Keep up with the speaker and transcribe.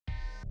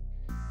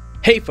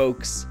Hey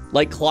folks!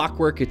 Like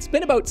clockwork, it's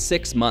been about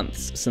 6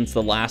 months since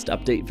the last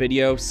update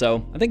video,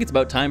 so I think it's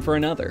about time for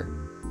another.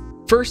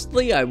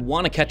 Firstly, I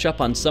want to catch up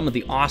on some of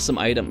the awesome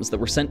items that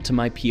were sent to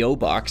my PO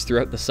box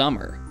throughout the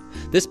summer.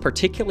 This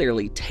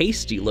particularly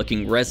tasty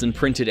looking resin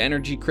printed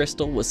energy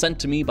crystal was sent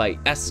to me by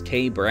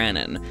SK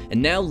Brannon,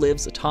 and now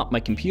lives atop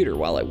my computer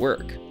while I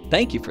work.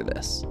 Thank you for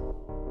this.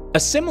 A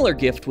similar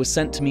gift was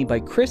sent to me by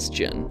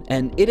Christian,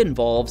 and it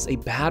involves a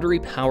battery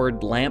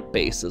powered lamp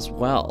base as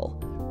well.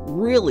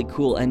 Really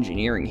cool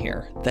engineering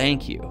here,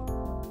 thank you.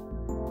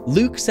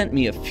 Luke sent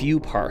me a few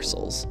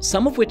parcels,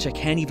 some of which I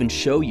can't even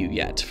show you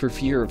yet for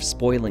fear of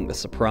spoiling the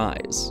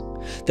surprise.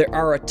 There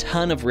are a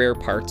ton of rare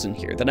parts in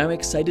here that I'm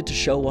excited to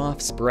show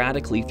off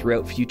sporadically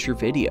throughout future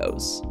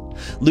videos.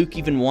 Luke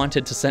even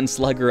wanted to send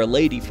Slugger a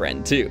lady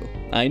friend too.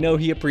 I know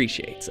he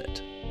appreciates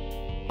it.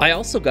 I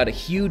also got a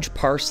huge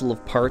parcel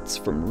of parts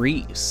from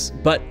Reese,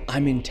 but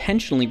I'm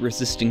intentionally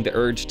resisting the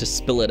urge to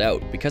spill it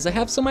out because I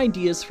have some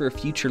ideas for a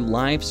future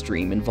live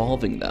stream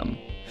involving them.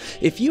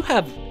 If you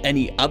have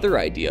any other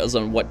ideas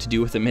on what to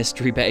do with a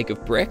mystery bag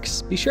of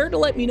bricks, be sure to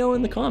let me know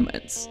in the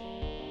comments.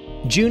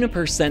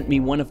 Juniper sent me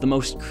one of the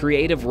most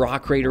creative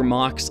Rock Raider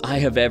mocks I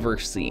have ever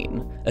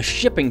seen, a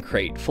shipping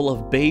crate full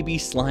of baby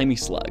slimy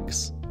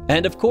slugs.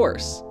 And of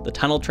course, the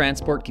tunnel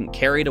transport can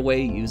carry it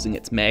away using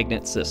its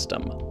magnet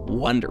system.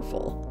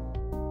 Wonderful.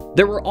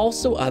 There were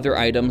also other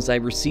items I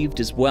received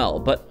as well,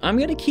 but I'm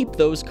going to keep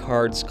those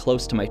cards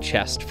close to my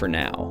chest for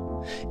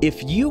now.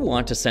 If you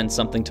want to send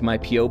something to my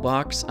PO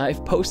box,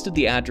 I've posted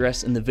the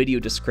address in the video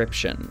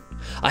description.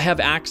 I have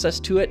access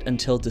to it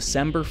until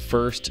December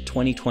 1st,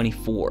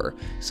 2024,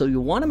 so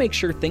you'll want to make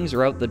sure things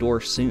are out the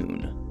door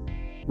soon.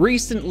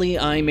 Recently,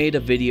 I made a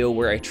video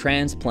where I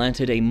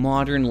transplanted a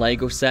modern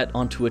LEGO set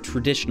onto a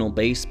traditional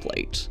base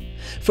plate.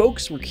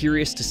 Folks were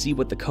curious to see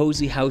what the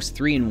Cozy House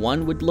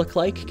 3-in-1 would look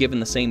like given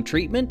the same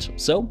treatment,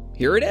 so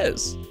here it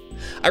is.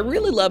 I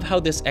really love how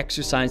this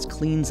exercise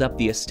cleans up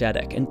the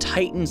aesthetic and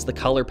tightens the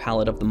color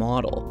palette of the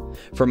model.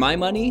 For my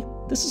money,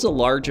 this is a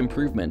large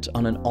improvement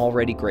on an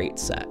already great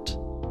set.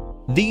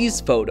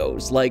 These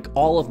photos, like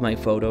all of my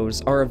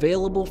photos, are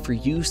available for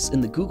use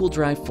in the Google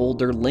Drive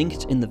folder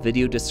linked in the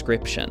video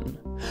description.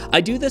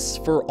 I do this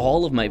for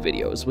all of my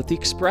videos with the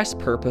express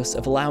purpose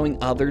of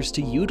allowing others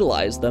to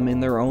utilize them in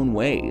their own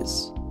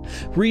ways.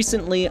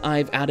 Recently,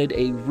 I've added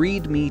a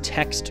README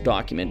text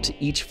document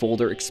to each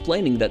folder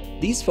explaining that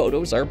these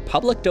photos are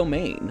public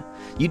domain.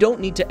 You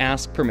don't need to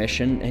ask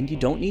permission, and you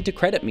don't need to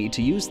credit me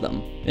to use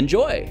them.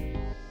 Enjoy!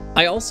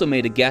 I also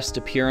made a guest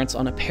appearance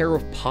on a pair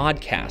of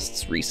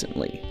podcasts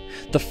recently.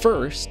 The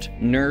first,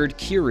 Nerd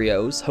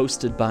Curios,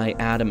 hosted by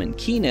Adam and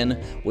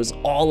Keenan, was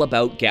all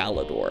about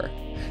Galador.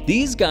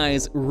 These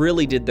guys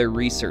really did their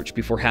research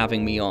before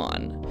having me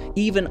on.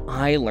 Even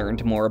I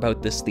learned more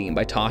about this theme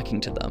by talking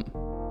to them.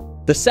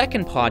 The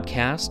second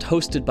podcast,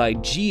 hosted by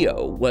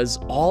Geo, was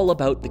all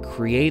about the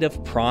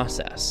creative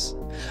process.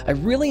 I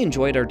really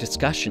enjoyed our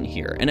discussion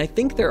here, and I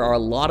think there are a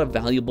lot of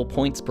valuable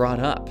points brought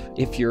up,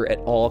 if you're at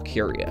all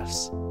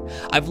curious.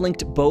 I've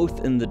linked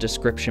both in the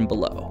description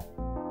below.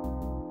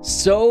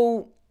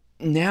 So,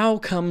 now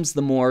comes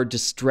the more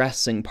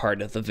distressing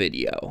part of the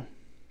video.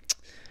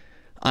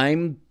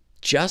 I'm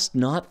just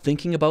not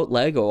thinking about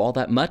LEGO all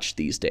that much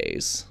these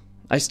days.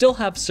 I still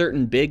have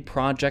certain big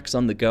projects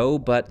on the go,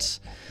 but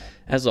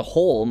as a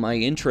whole, my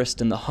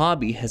interest in the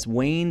hobby has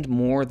waned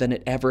more than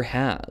it ever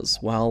has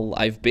while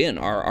I've been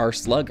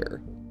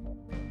rrslugger.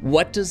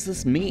 What does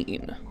this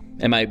mean?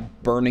 Am I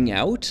burning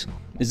out?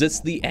 Is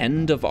this the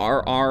end of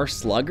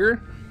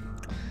rrslugger?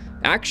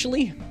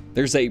 Actually,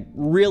 there's a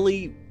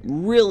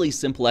really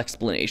simple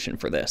explanation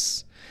for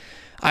this.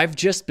 I've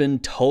just been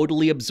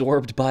totally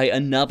absorbed by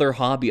another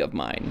hobby of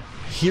mine,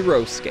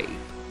 HeroScape.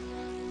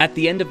 At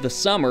the end of the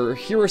summer,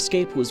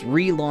 HeroScape was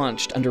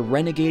relaunched under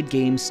Renegade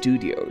Game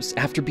Studios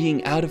after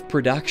being out of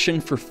production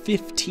for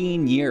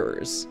 15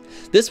 years.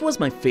 This was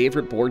my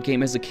favorite board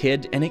game as a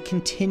kid, and it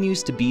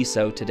continues to be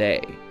so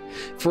today.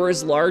 For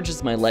as large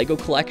as my LEGO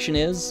collection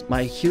is,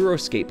 my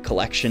HeroScape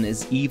collection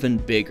is even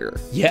bigger.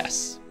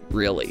 Yes,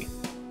 really.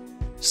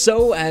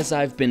 So as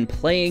I've been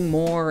playing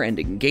more and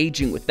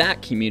engaging with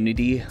that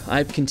community,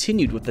 I've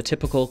continued with the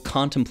typical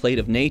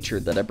contemplative nature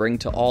that I bring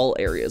to all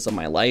areas of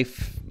my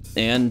life,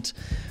 and,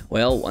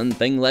 well, one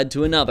thing led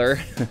to another.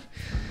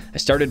 I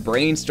started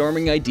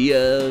brainstorming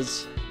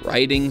ideas,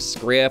 writing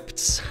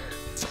scripts,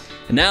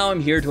 and now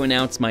I'm here to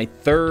announce my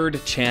third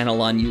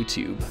channel on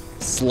YouTube,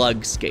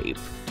 Slugscape.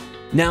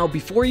 Now,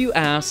 before you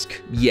ask,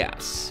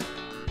 yes.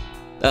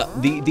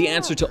 The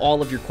answer to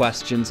all of your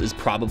questions is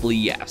probably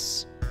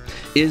yes.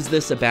 Is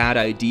this a bad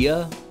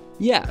idea?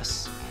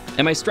 Yes.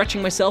 Am I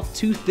stretching myself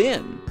too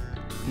thin?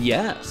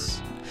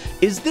 Yes.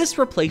 Is this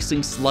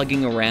replacing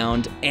slugging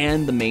around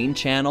and the main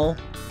channel?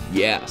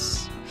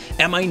 Yes.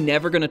 Am I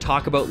never going to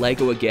talk about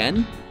LEGO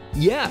again?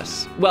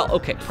 Yes. Well,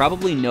 okay,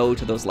 probably no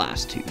to those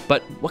last two,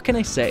 but what can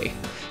I say?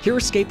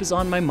 HeroScape is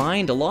on my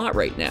mind a lot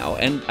right now,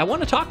 and I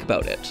want to talk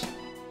about it.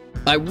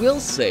 I will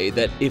say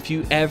that if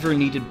you ever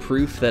needed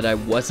proof that I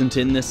wasn't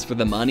in this for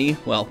the money,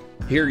 well,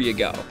 here you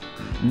go.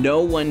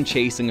 No one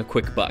chasing a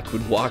quick buck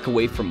would walk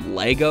away from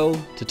LEGO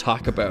to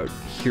talk about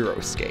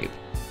HeroScape.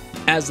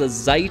 As a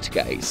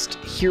zeitgeist,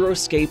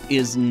 HeroScape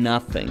is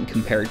nothing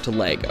compared to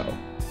LEGO.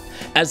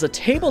 As a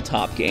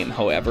tabletop game,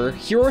 however,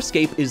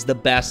 HeroScape is the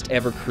best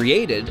ever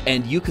created,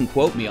 and you can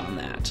quote me on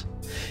that.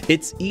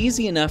 It's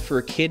easy enough for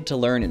a kid to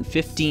learn in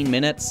 15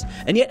 minutes,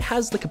 and yet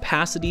has the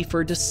capacity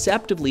for a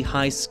deceptively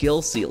high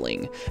skill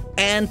ceiling,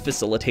 and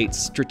facilitates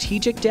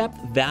strategic depth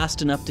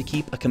vast enough to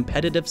keep a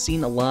competitive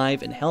scene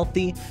alive and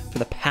healthy for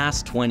the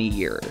past 20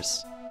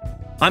 years.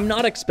 I'm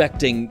not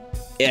expecting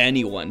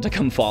anyone to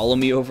come follow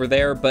me over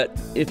there, but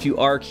if you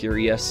are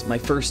curious, my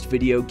first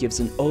video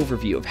gives an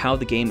overview of how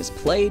the game is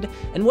played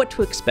and what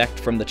to expect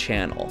from the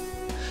channel.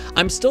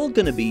 I'm still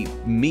gonna be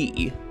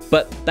me,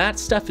 but that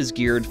stuff is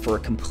geared for a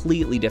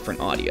completely different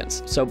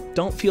audience, so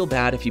don't feel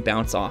bad if you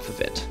bounce off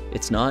of it.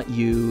 It's not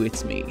you,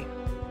 it's me.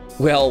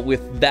 Well,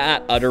 with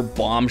that utter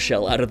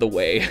bombshell out of the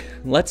way,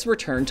 let's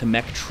return to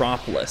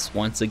Mechtropolis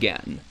once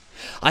again.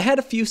 I had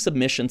a few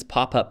submissions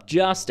pop up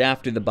just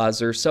after the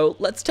buzzer, so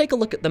let's take a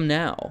look at them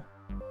now.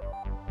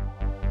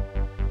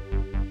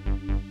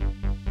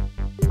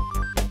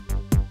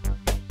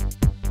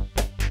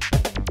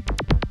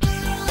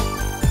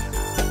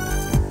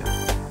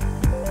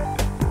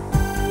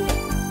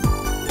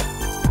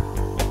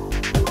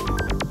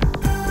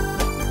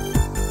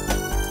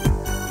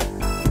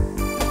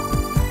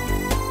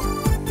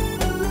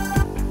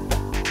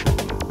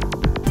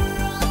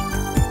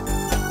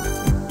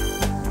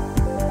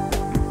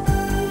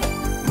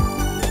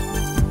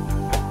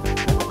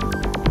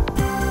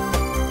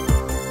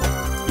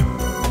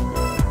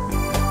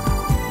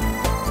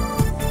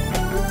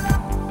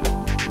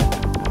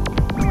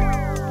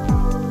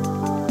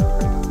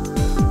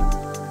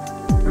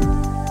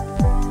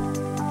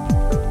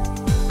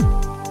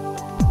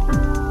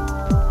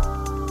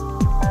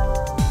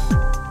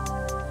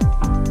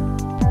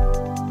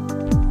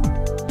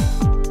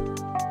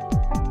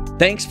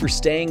 Thanks for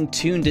staying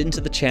tuned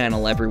into the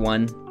channel,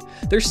 everyone.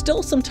 There's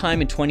still some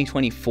time in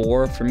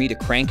 2024 for me to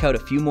crank out a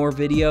few more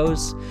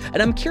videos,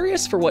 and I'm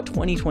curious for what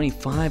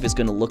 2025 is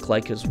going to look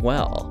like as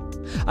well.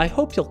 I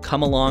hope you'll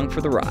come along for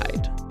the ride.